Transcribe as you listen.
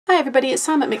Hi everybody, it's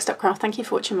Sam at Mixed Up Craft. Thank you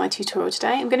for watching my tutorial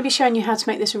today. I'm going to be showing you how to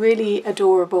make this really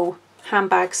adorable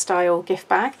handbag style gift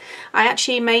bag. I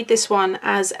actually made this one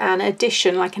as an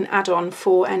addition, like an add-on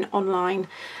for an online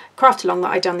craft along that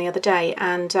I done the other day,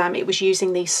 and it was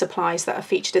using these supplies that are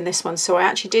featured in this one. So I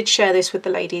actually did share this with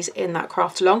the ladies in that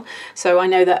craft along, so I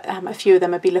know that a few of them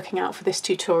will be looking out for this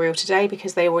tutorial today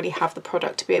because they already have the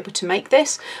product to be able to make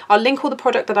this. I'll link all the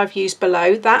product that I've used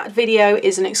below. That video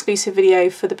is an exclusive video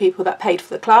for the people that paid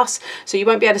for the class, so you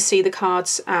won't be able to see the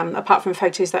cards apart from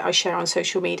photos that I share on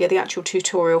social media. The actual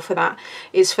tutorial for that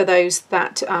is for those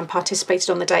that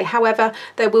participated on the day. However,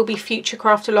 there will be future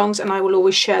craft alongs, and I will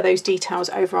always share those details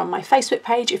over on my Facebook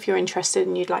page if you're interested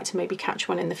and you'd like to maybe catch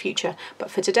one in the future.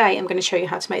 But for today I'm going to show you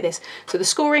how to make this. So the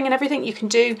scoring and everything you can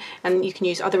do, and you can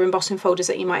use other embossing folders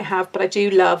that you might have, but I do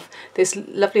love this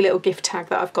lovely little gift tag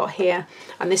that I've got here,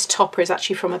 and this topper is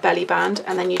actually from a belly band,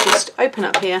 and then you just open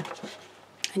up here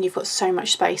and you've got so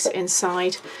much space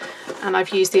inside. And I've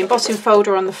used the embossing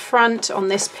folder on the front on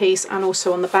this piece and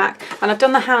also on the back, and I've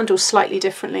done the handle slightly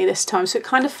differently this time, so it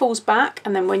kind of falls back,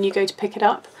 and then when you go to pick it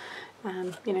up,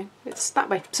 you know, it's that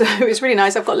way. So it's really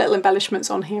nice. I've got little embellishments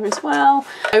on here as well.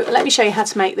 So let me show you how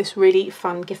to make this really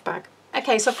fun gift bag.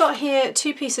 Okay, so I've got here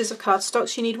two pieces of cardstock.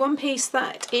 So you need one piece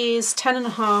that is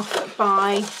 10.5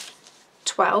 by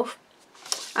 12.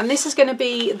 And this is going to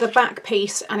be the back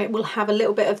piece, and it will have a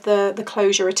little bit of the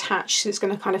closure attached, so it's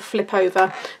going to kind of flip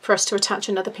over for us to attach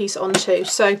another piece onto.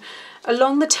 So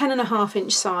along the 10.5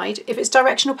 inch side, if it's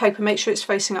directional paper, make sure it's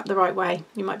facing up the right way.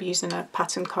 You might be using a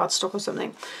pattern cardstock or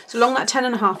something. So along that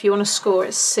 10.5 you want to score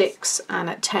at 6 and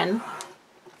at 10.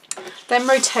 Then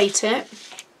rotate it,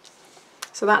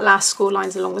 so that last score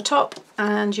line's along the top,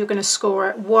 and you're going to score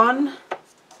at 1,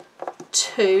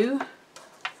 2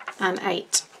 and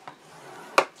 8.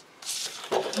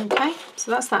 Okay,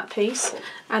 so that's that piece,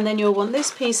 and then you'll want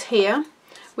this piece here,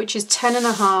 which is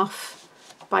 10.5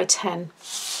 by 10.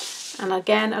 And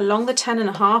again, along the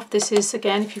 10.5, this is,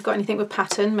 again, if you've got anything with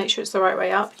pattern, make sure it's the right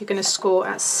way up. You're going to score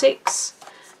at 6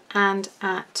 and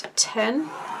at 10,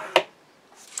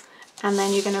 and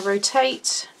then you're going to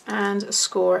rotate and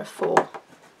score at 4.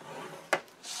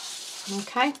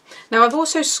 Okay, now I've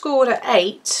also scored at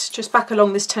 8, just back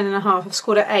along this 10.5, I've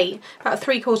scored at 8, about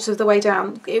 3/4 of the way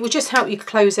down. It will just help you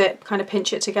close it, kind of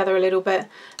pinch it together a little bit,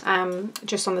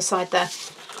 just on the side there.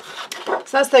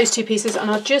 So that's those two pieces,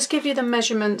 and I'll just give you the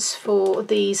measurements for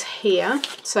these here.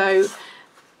 So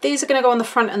these are going to go on the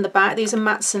front and the back. These are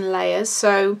mats and layers.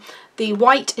 So the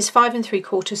white is 5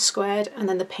 3/4 squared, and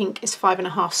then the pink is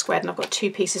 5.5 squared, and I've got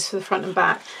two pieces for the front and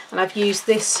back. And I've used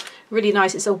this really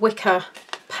nice, it's a wicker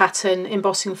pattern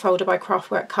embossing folder by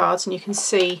Craftwork Cards, and you can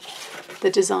see the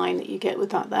design that you get with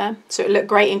that there. So it looked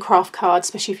great in craft cards,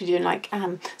 especially if you're doing like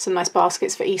some nice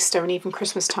baskets for Easter and even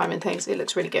Christmas time and things. It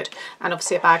looks really good, and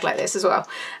obviously a bag like this as well.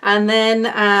 And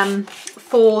then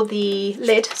for the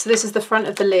lid, so this is the front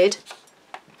of the lid.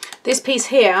 This piece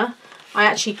here I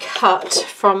actually cut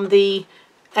from the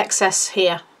excess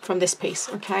here from this piece,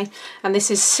 okay, and this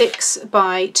is 6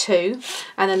 by 2,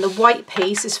 and then the white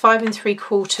piece is 5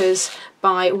 3/4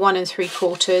 by 1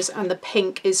 3/4, and the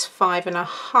pink is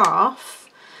 5.5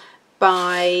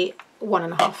 by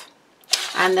 1.5,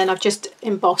 and then I've just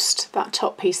embossed that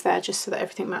top piece there just so that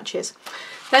everything matches.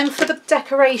 Then for the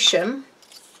decoration,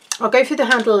 I'll go through the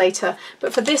handle later,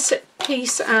 but for this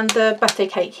piece and the birthday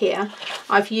cake here,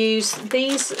 I've used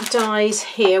these dies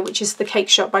here, which is the Cake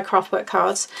Shop by Craftwork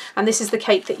Cards, and this is the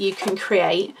cake that you can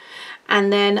create.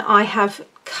 And then I have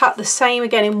cut the same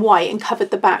again in white and covered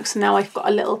the back, so now I've got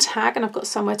a little tag and I've got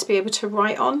somewhere to be able to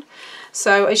write on.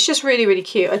 So it's just really, really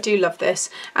cute. I do love this.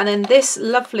 And then this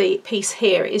lovely piece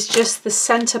here is just the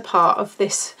centre part of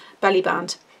this belly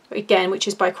band, again, which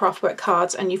is by Craftwork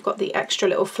Cards, and you've got the extra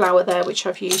little flower there which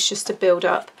I've used just to build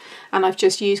up, and I've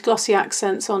just used glossy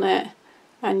accents on it,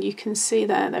 and you can see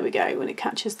there we go, when it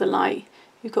catches the light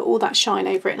you've got all that shine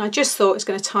over it, and I just thought it's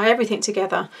going to tie everything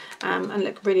together and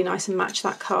look really nice and match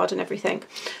that card and everything.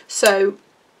 So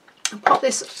I'll pop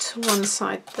this to one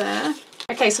side there.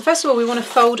 Okay, so first of all we want to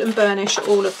fold and burnish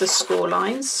all of the score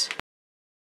lines.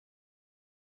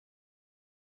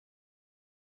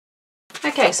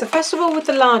 Okay, so first of all with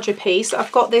the larger piece,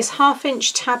 I've got this 1/2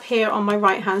 inch tab here on my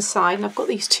right hand side, and I've got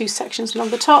these two sections along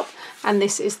the top, and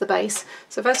this is the base.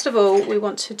 So first of all we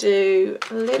want to do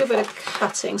a little bit of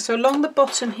cutting. So along the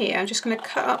bottom here I'm just going to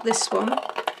cut up this one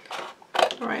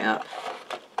right up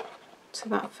to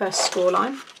that first score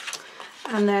line,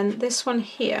 and then this one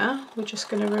here we're just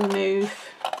going to remove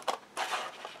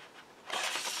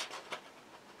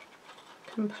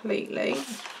completely,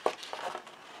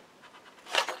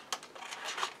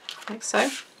 like so.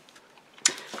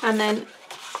 And then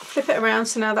flip it around,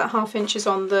 so now that 1/2 inch is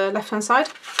on the left hand side.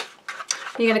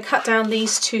 You're going to cut down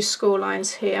these 2 score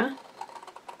lines here.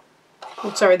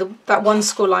 Oh, sorry, that 1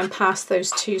 score line past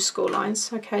those 2 score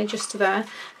lines, okay, just to there.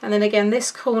 And then again, this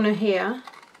corner here,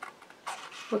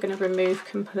 we're going to remove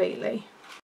completely,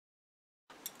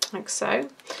 like so.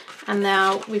 And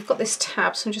now we've got this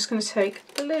tab, so I'm just going to take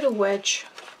a little wedge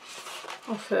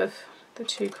off of the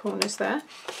 2 corners there.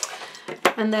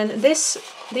 And then these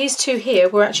 2 here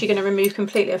we're actually going to remove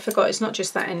completely. I forgot, it's not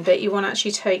just that end bit. You want to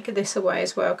actually take this away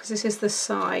as well, because this is the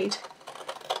side.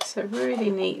 So really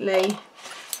neatly,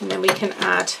 and then we can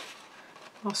add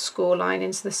our score line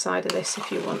into the side of this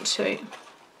if you want to.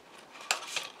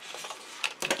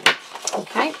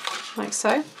 Okay, like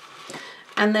so.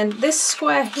 And then this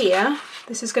square here,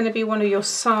 this is going to be one of your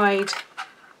side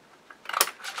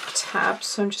tabs,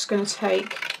 so I'm just going to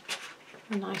take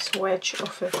a nice wedge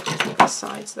off of the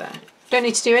sides there. Don't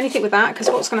need to do anything with that, because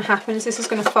what's going to happen is this is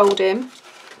going to fold in.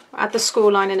 I'll add the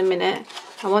score line in a minute,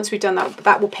 and once we've done that,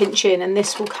 that will pinch in and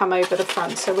this will come over the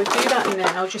front. So we'll do that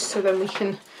now, just so then we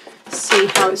can see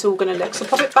how it's all going to look. So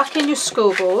pop it back in your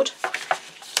scoreboard,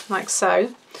 like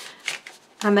so,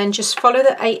 and then just follow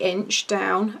the 8 inch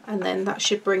down, and then that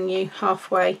should bring you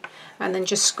halfway, and then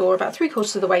just score about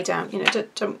 3/4 of the way down. You know,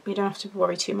 you don't have to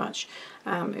worry too much.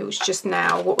 It was just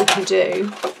now what we can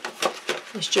do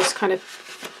is just kind of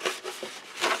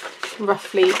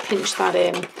roughly pinch that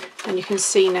in, and you can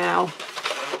see now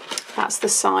that's the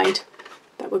side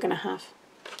that we're going to have.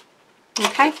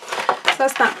 Okay, so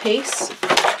that's that piece.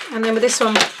 And then with this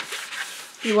one,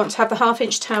 you want to have the 1/2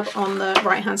 inch tab on the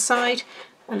right hand side,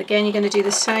 and again you're going to do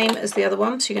the same as the other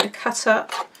one. So you're going to cut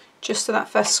up just to that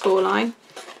first score line,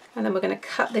 and then we're going to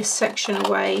cut this section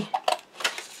away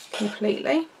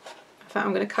completely. In fact,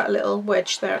 I'm going to cut a little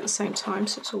wedge there at the same time,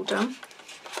 so it's all done.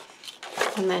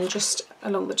 And then just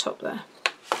along the top there.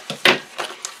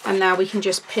 And now we can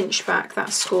just pinch back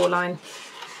that score line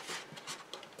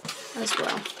as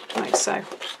well, like so.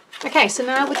 Okay, so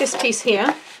now with this piece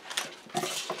here,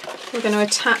 we're going to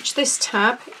attach this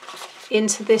tab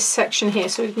into this section here.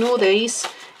 So ignore these,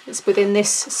 it's within this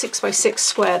 6x6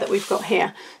 square that we've got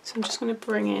here. So I'm just going to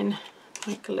bring in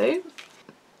my glue.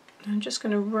 I'm just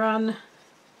going to run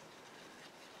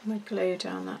my glue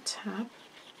down that tab,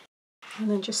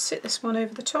 and then just sit this one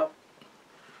over the top.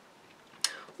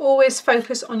 Always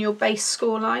focus on your base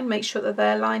score line, make sure that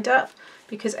they're lined up,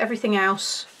 because everything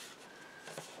else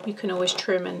you can always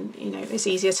trim, and you know, it's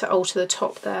easier to alter the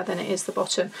top there than it is the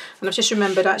bottom. And I've just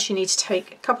remembered I actually need to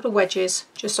take a couple of wedges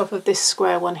just off of this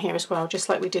square one here as well, just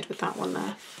like we did with that one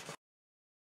there.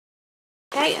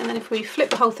 Okay, and then if we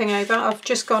flip the whole thing over, I've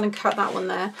just gone and cut that one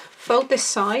there. Fold this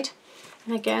side,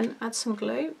 and again add some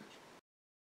glue,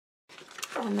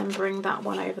 and then bring that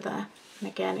one over there. And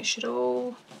again, it should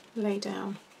all lay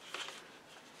down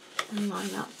and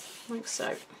line up like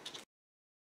so.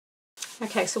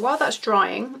 Okay, so while that's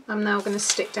drying, I'm now going to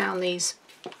stick down these.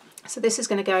 So this is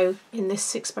going to go in this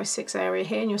 6x6 area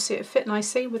here, and you'll see it fit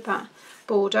nicely with that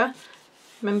border.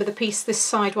 Remember the piece, this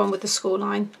side one with the score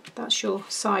line, that's your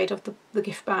side of the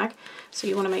gift bag. So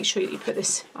you want to make sure that you put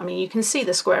this, I mean you can see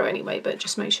the square anyway, but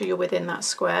just make sure you're within that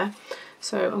square.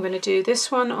 So I'm going to do this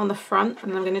one on the front,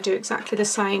 and I'm going to do exactly the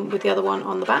same with the other one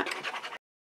on the back.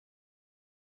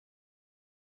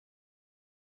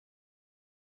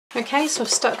 Okay, so I've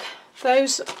stuck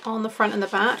those on the front and the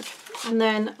back, and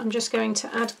then I'm just going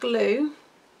to add glue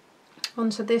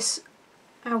onto this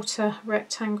outer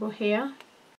rectangle here,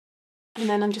 and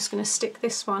then I'm just going to stick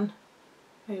this one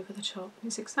over the top.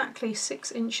 It's exactly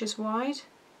 6 inches wide,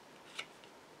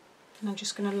 and I'm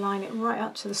just going to line it right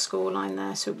up to the score line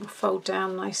there, so it will fold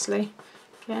down nicely.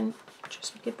 Again,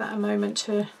 just give that a moment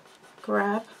to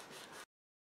grab.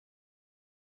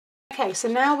 Okay, so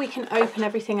now we can open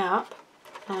everything up,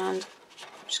 and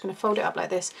I'm just going to fold it up like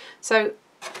this. So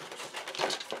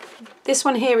this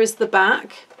one here is the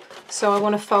back, so I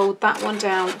want to fold that one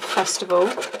down first of all,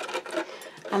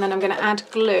 and then I'm going to add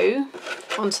glue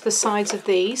onto the sides of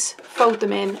these, fold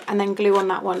them in, and then glue on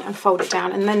that one and fold it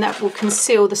down, and then that will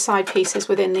conceal the side pieces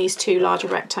within these 2 larger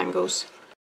rectangles.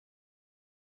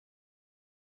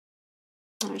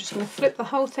 I'm just going to flip the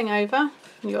whole thing over.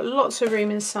 You've got lots of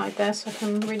room inside there, so I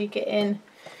can really get in.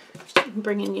 You can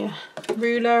bring in your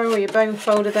ruler or your bone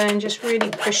folder there and just really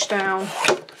push down.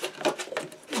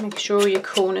 Make sure your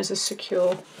corners are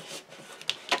secure.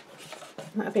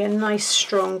 That'll be a nice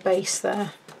strong base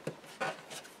there.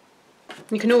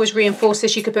 You can always reinforce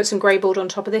this. You could put some grey board on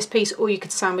top of this piece, or you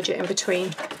could sandwich it in between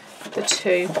the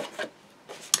 2.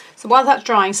 So while that's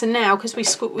drying, so now because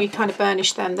we kind of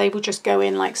burnished them, they will just go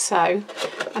in like so,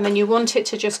 and then you want it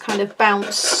to just kind of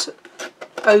bounce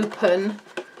open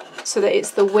so that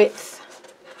it's the width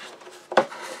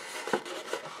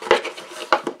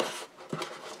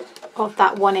of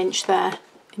that 1 inch there,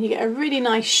 and you get a really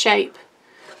nice shape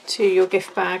to your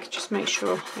gift bag. Just make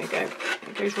sure, there you go,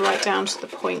 it goes right down to the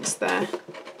points there.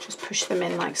 Just push them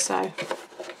in like so.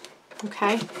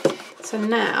 Okay, so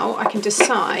now I can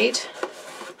decide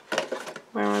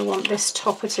where I want this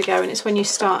topper to go, and it's when you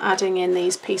start adding in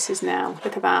these pieces now.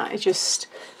 Look at that, it just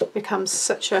becomes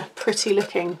such a pretty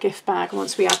looking gift bag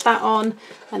once we add that on,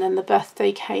 and then the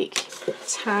birthday cake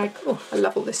tag. Oh, I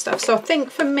love all this stuff. So I think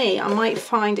for me, I might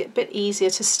find it a bit easier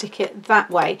to stick it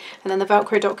that way, and then the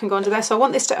Velcro dot can go under there. So I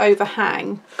want this to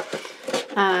overhang,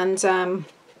 and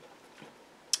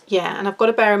yeah, and I've got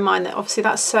to bear in mind that obviously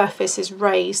that surface is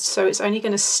raised, so it's only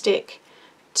going to stick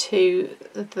to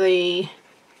the,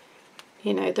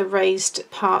 you know, the raised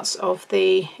parts of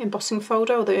the embossing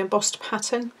folder or the embossed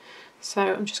pattern. So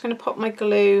I'm just going to pop my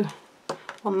glue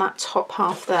on that top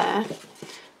half there.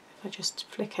 If I just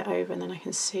flick it over, and then I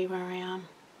can see where I am.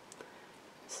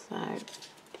 So,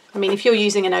 I mean, if you're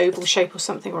using an oval shape or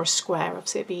something, or a square,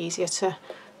 obviously it'd be easier to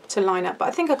line up. But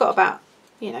I think I've got about,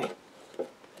 you know,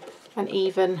 an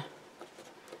even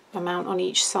amount on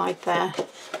each side there.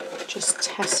 Just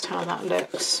test how that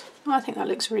looks. Oh, I think that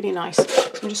looks really nice.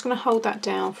 So I'm just going to hold that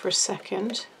down for a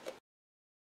second.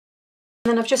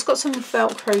 And then I've just got some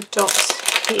Velcro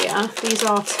dots here. These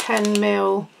are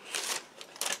 10mm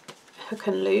hook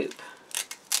and loop.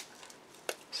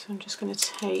 So I'm just going to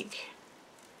take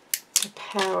a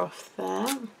pair off there.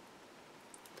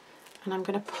 And I'm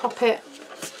going to pop it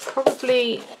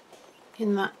probably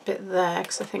in that bit there,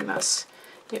 because I think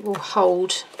it will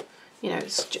hold, you know,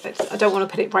 I don't want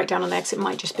to put it right down on there because it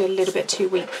might just be a little bit too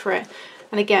weak for it.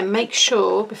 And again, make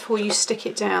sure before you stick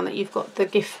it down that you've got the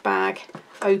gift bag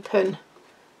open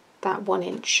that 1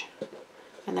 inch,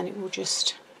 and then it will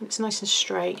just, it's nice and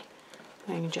straight,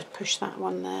 and you just push that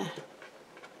one there.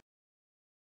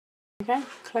 Okay,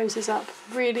 closes up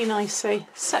really nicely.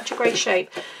 Such a great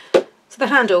shape. So the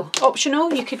handle,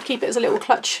 optional, you could keep it as a little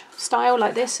clutch style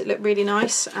like this, it looked really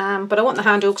nice, but I want the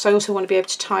handle because I also want to be able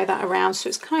to tie that around, so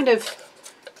it's kind of,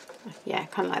 yeah,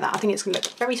 kind of like that. I think it's going to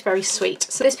look very, very sweet.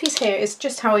 So this piece here is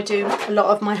just how I do a lot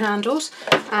of my handles.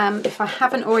 If I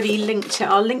haven't already linked it,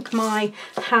 I'll link my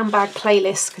handbag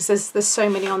playlist, because there's so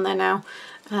many on there now,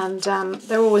 and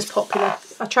they're always popular.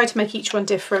 I try to make each one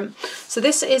different. So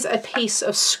this is a piece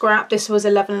of scrap. This was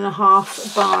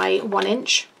 11.5 by 1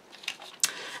 inch.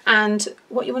 And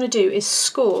what you want to do is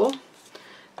start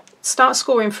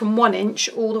scoring from 1 inch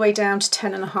all the way down to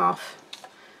 10.5.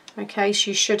 Okay, so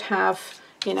you should have,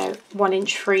 you know, 1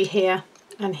 inch free here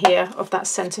and here of that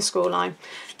center score line.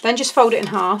 Then just fold it in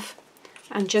half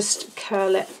and just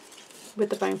curl it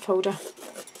with the bone folder.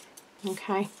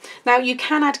 Okay, now you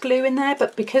can add glue in there,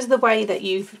 but because of the way that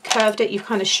you've curved it, you've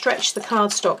kind of stretched the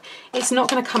cardstock, it's not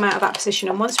going to come out of that position.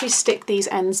 And once we stick these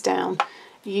ends down,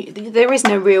 there is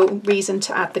no real reason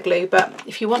to add the glue, but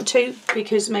if you want to,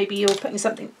 because maybe you're putting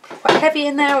something quite heavy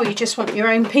in there, or you just want your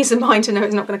own peace of mind to know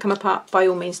it's not going to come apart, by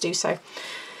all means do so.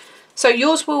 So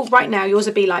yours will, right now, yours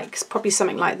will be like probably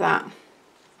something like that.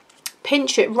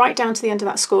 Pinch it right down to the end of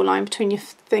that score line between your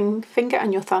finger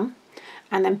and your thumb,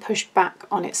 and then push back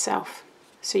on itself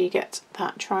so you get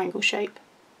that triangle shape.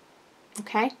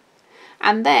 Okay,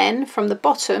 and then from the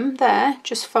bottom there,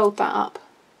 just fold that up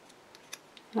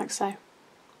like so.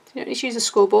 You don't need to use a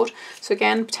scoreboard. So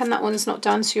again, pretend that one's not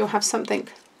done, so you'll have something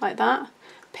like that.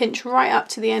 Pinch right up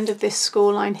to the end of this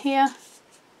score line here,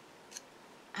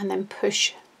 and then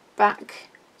push back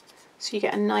so you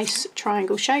get a nice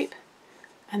triangle shape,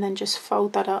 and then just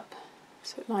fold that up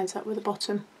so it lines up with the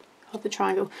bottom of the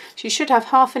triangle. So you should have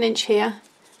 1/2 inch here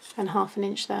and 1/2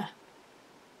 inch there.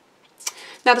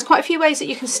 Now there's quite a few ways that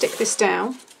you can stick this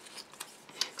down,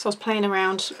 because I was playing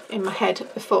around in my head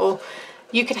before.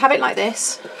 You could have it like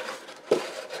this,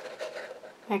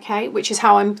 okay, which is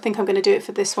how I think I'm going to do it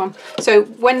for this one. So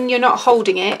when you're not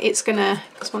holding it, it's going to,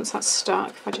 because once that's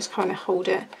stuck, if I just kind of hold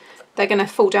it, they're going to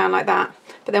fall down like that.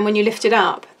 But then when you lift it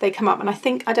up, they come up, and I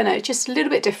think, I don't know, just a little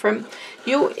bit different.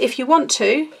 If you want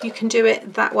to, you can do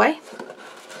it that way.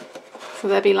 So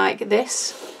they'll be like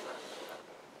this,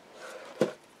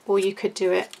 or you could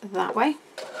do it that way,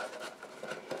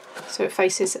 so it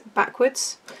faces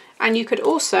backwards. And you could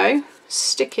also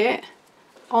stick it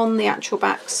on the actual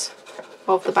backs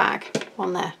of the bag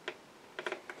on there.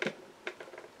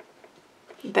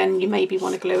 Then you maybe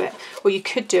want to glue it, or you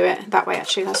could do it that way.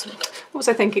 Actually, what was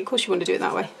I thinking? Of course you want to do it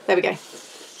that way. There we go,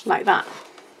 like that.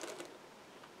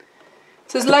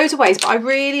 So there's loads of ways, but I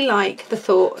really like the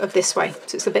thought of this way.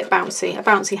 So it's a bit bouncy, a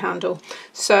bouncy handle.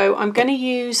 So I'm going to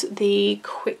use the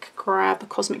Quick Grab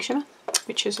Cosmic Shimmer,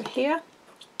 which is here.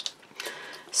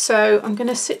 So I'm going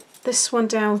to sit this one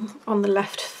down on the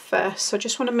left first. So I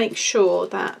just want to make sure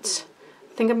that,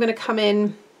 I think I'm going to come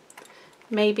in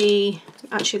maybe,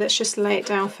 actually let's just lay it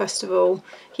down first of all.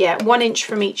 Yeah, 1 inch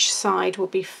from each side will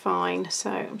be fine. So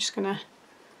I'm just going to,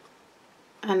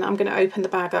 and I'm going to open the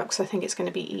bag up because I think it's going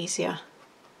to be easier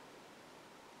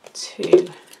to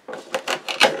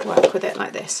work with it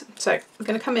like this. So I'm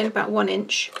going to come in about 1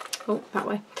 inch, oh, that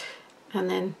way, and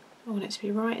then I want it to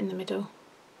be right in the middle.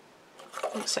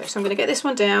 Like so. So I'm going to get this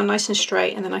one down nice and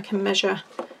straight, and then I can measure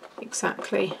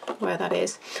exactly where that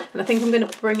is. And I think I'm going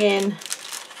to bring in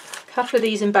a couple of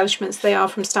these embellishments. They are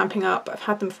from Stampin' Up. I've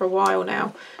had them for a while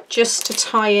now, just to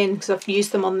tie in, because I've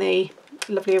used them on the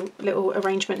lovely little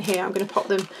arrangement here. I'm going to pop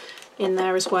them in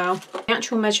there as well. The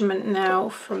actual measurement now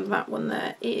from that one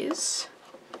there is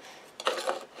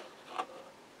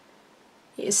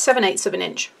 7/8 of an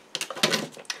inch.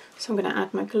 So I'm going to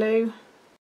add my glue.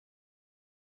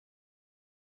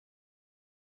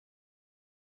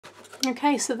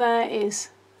 Okay, so there is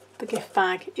the gift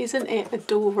bag. Isn't it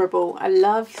adorable? I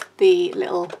love the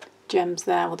little gems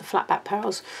there, or the flat back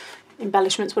pearls,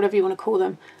 embellishments, whatever you want to call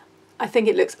them. I think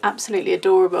it looks absolutely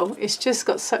adorable. It's just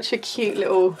got such a cute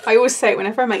little, I always say it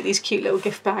whenever I make these cute little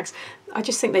gift bags, I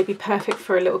just think they'd be perfect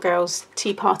for a little girl's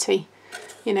tea party,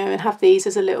 you know, and have these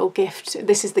as a little gift.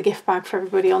 This is the gift bag for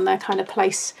everybody on their kind of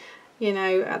place, you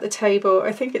know, at the table.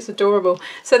 I think it's adorable.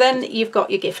 So then you've got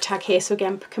your gift tag here. So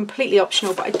again, completely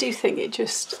optional, but I do think it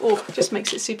just, oh, just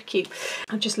makes it super cute.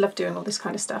 I just love doing all this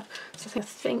kind of stuff. So I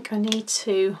think I need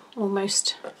to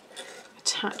almost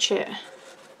attach it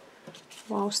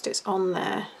whilst it's on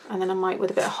there, and then I might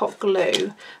with a bit of hot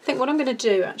glue. I think what I'm going to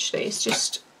do actually is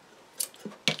just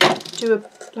do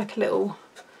like a little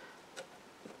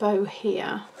bow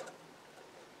here,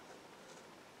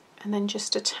 and then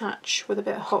just attach with a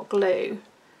bit of hot glue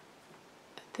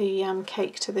the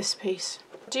cake to this piece.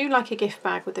 I do like a gift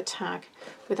bag with a tag,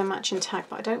 with a matching tag,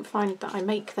 but I don't find that I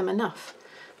make them enough.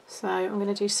 So I'm going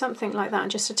to do something like that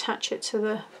and just attach it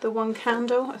to the one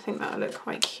candle. I think that'll look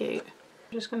quite cute.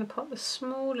 I'm just going to pop the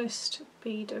smallest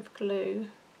bead of glue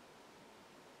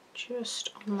just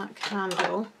on that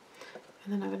candle,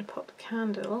 and then I'm going to pop the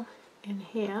candle in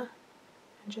here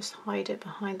and just hide it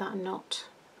behind that knot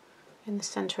in the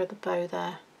centre of the bow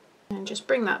there, and just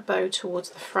bring that bow towards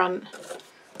the front.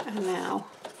 And now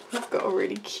I've got a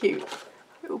really cute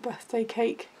little birthday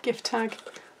cake gift tag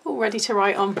all ready to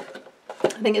write on. I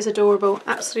think it's adorable.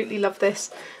 Absolutely love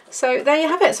this. So there you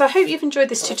have it. So I hope you've enjoyed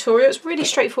this tutorial. It's really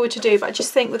straightforward to do, but I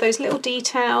just think with those little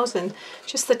details and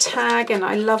just the tag, and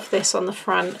I love this on the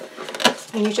front,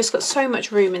 and you've just got so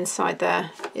much room inside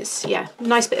there. It's, yeah,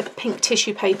 nice bit of pink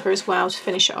tissue paper as well to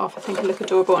finish it off. I think it'll look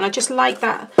adorable, and I just like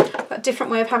that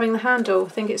different way of having the handle. I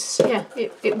think it's, yeah,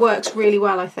 it works really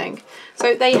well, I think.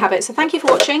 So there you have it. So thank you for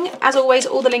watching. As always,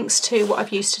 all the links to what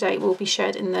I've used today will be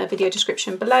shared in the video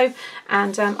description below,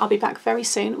 and I'll be back very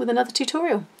soon with another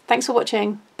tutorial. Thanks for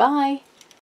watching. Bye.